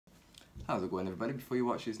How's it going, everybody? Before you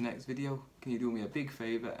watch this next video, can you do me a big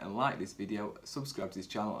favour and like this video, subscribe to this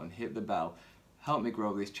channel and hit the bell. Help me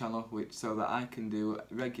grow this channel so that I can do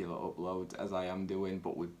regular uploads as I am doing,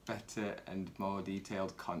 but with better and more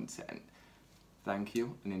detailed content. Thank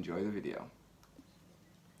you and enjoy the video.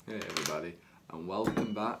 Hey everybody, and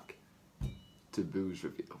welcome back to Booze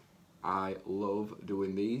Review. I love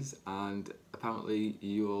doing these, and apparently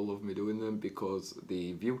you all love me doing them because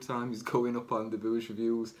the view time is going up on the Booze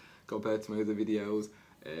Reviews compared to my other videos.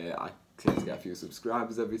 I tend to get a few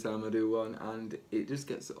subscribers every time I do one, and it just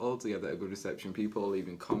gets altogether a good reception. People are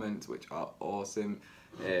leaving comments which are awesome.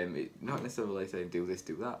 Not necessarily saying do this,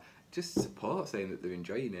 do that, just support, saying that they're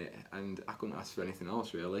enjoying it, and I couldn't ask for anything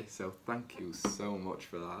else really, so thank you so much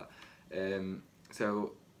for that.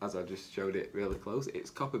 So as I just showed it really close, it's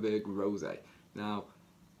Kopparberg Rosé. Now,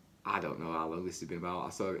 I don't know how long this has been about.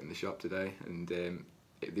 I saw it in the shop today, and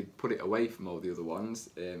they put it away from all the other ones,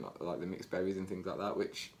 like the mixed berries and things like that,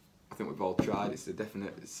 which I think we've all tried. It's a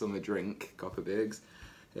definite summer drink, Kopparbergs.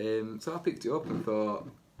 So I picked it up and thought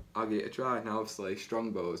I'll give it a try. Now obviously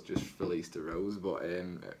Strongbow's just released a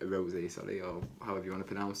rosé, sorry, or however you want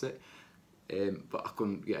to pronounce it. But I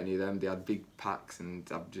couldn't get any of them. They had big packs, and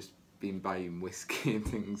I've just been buying whiskey and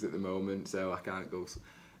things at the moment, so I can't go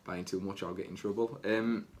buying too much, I'll get in trouble.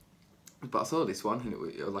 But I saw this one,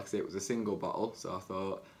 and like I say, it was a single bottle, so I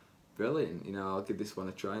thought, brilliant, you know, I'll give this one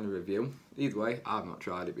a try and a review. Either way, I've not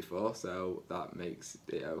tried it before, so that makes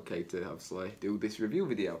it okay to obviously do this review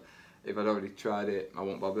video. If I'd already tried it, I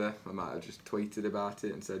won't bother. I might have just tweeted about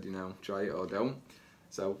it and said, you know, try it or don't.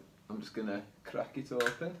 So I'm just gonna crack it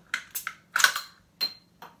open.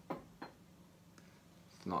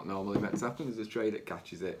 It's not normally meant to happen, there's a tray that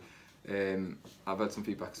catches it. I've had some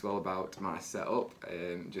feedback as well about my setup,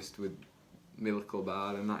 just with my little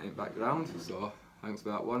bar and that in background, so thanks for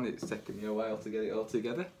that one. It's taken me a while to get it all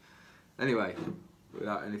together. Anyway,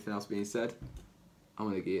 without anything else being said, I'm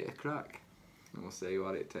going to give it a crack and we'll see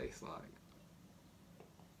what it tastes like.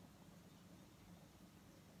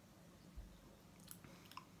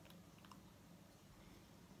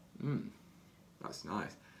 That's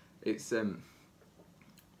nice. It's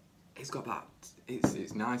got that,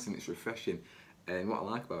 it's nice and it's refreshing, and what I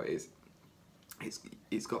like about it is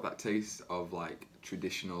it's got that taste of like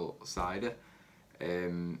traditional cider,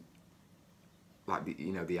 like the,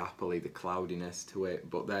 you know, the appley, the cloudiness to it,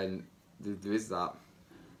 but then there is that,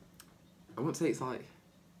 I wouldn't say it's like,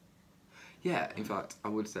 yeah, in fact I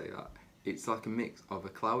would say that it's like a mix of a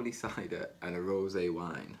cloudy cider and a rosé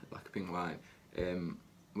wine, like a pink wine,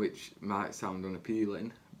 which might sound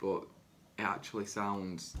unappealing, but it actually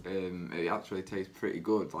sounds, it actually tastes pretty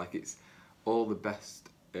good. Like, it's all the best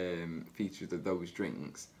features of those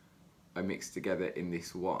drinks are mixed together in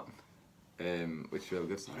this one, which is really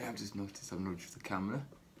good. Sorry, I've just noticed I've nudged the camera.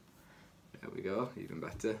 There we go, even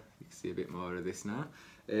better. You can see a bit more of this now.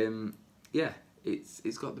 Yeah,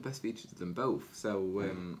 it's got the best features of them both. So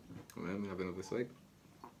let me have another swig.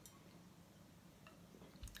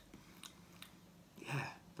 Yeah,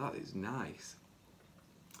 that is nice.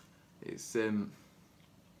 It's, I don't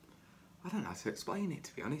know how to explain it,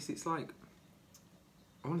 to be honest. It's like,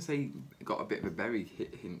 I want to say it got a bit of a berry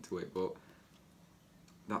hint to it, but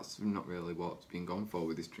that's not really what's been gone for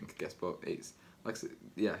with this drink, I guess. But it's, like I said,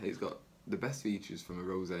 yeah, it's got the best features from a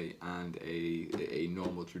rosé and a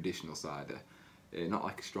normal traditional cider. Not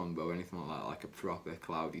like a Strongbow or anything like that, like a proper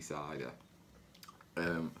cloudy cider.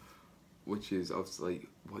 Which is obviously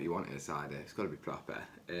what you want in a cider. It's got to be proper.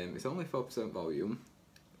 It's only 4% volume,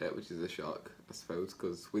 which is a shock, I suppose,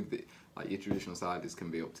 because with the, like, your traditional ciders can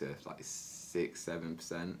be up to like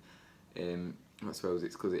 6-7%. I suppose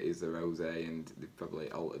it's because it is a rosé and they've probably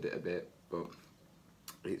altered it a bit, but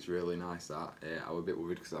it's really nice. That I was a bit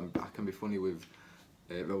worried because I can be funny with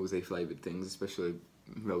rosé flavoured things, especially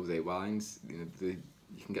rosé wines. You know,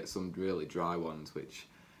 you can get some really dry ones, which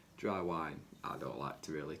dry wine I don't like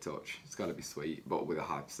to really touch. It's got to be sweet, but with a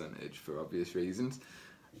high percentage for obvious reasons.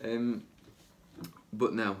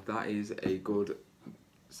 But no, that is a good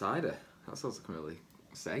cider. That's all I can really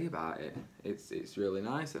say about it. It's really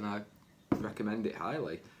nice, and I recommend it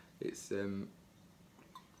highly. It's one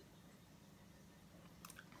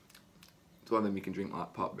of them you can drink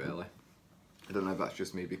like pop, really. I don't know if that's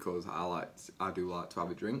just me, because I do like to have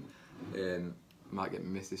a drink. Might get my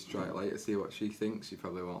missus to try it later, see what she thinks. She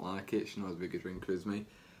probably won't like it. She's not as big a drinker as me,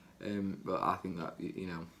 but I think that, you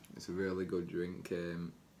know, it's a really good drink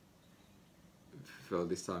for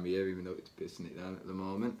this time of year, even though it's pissing it down at the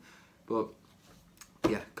moment. But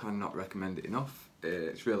yeah, cannot recommend it enough.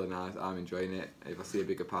 It's really nice. I'm enjoying it. If I see a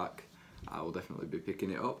bigger pack, I will definitely be picking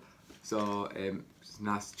it up. So it's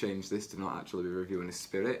nice to change this to not actually be reviewing a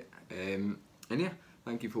spirit. And yeah,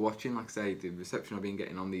 thank you for watching. Like I say, the reception I've been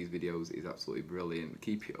getting on these videos is absolutely brilliant.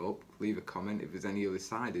 Keep it up. Leave a comment if there's any other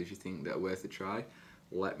ciders you think that are worth a try.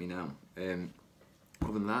 Let me know.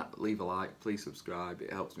 Other than that, leave a like, please subscribe.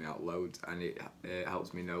 It helps me out loads, and it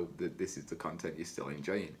helps me know that this is the content you're still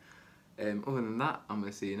enjoying. Other than that, I'm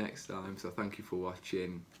going to see you next time. So thank you for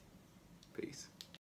watching. Peace.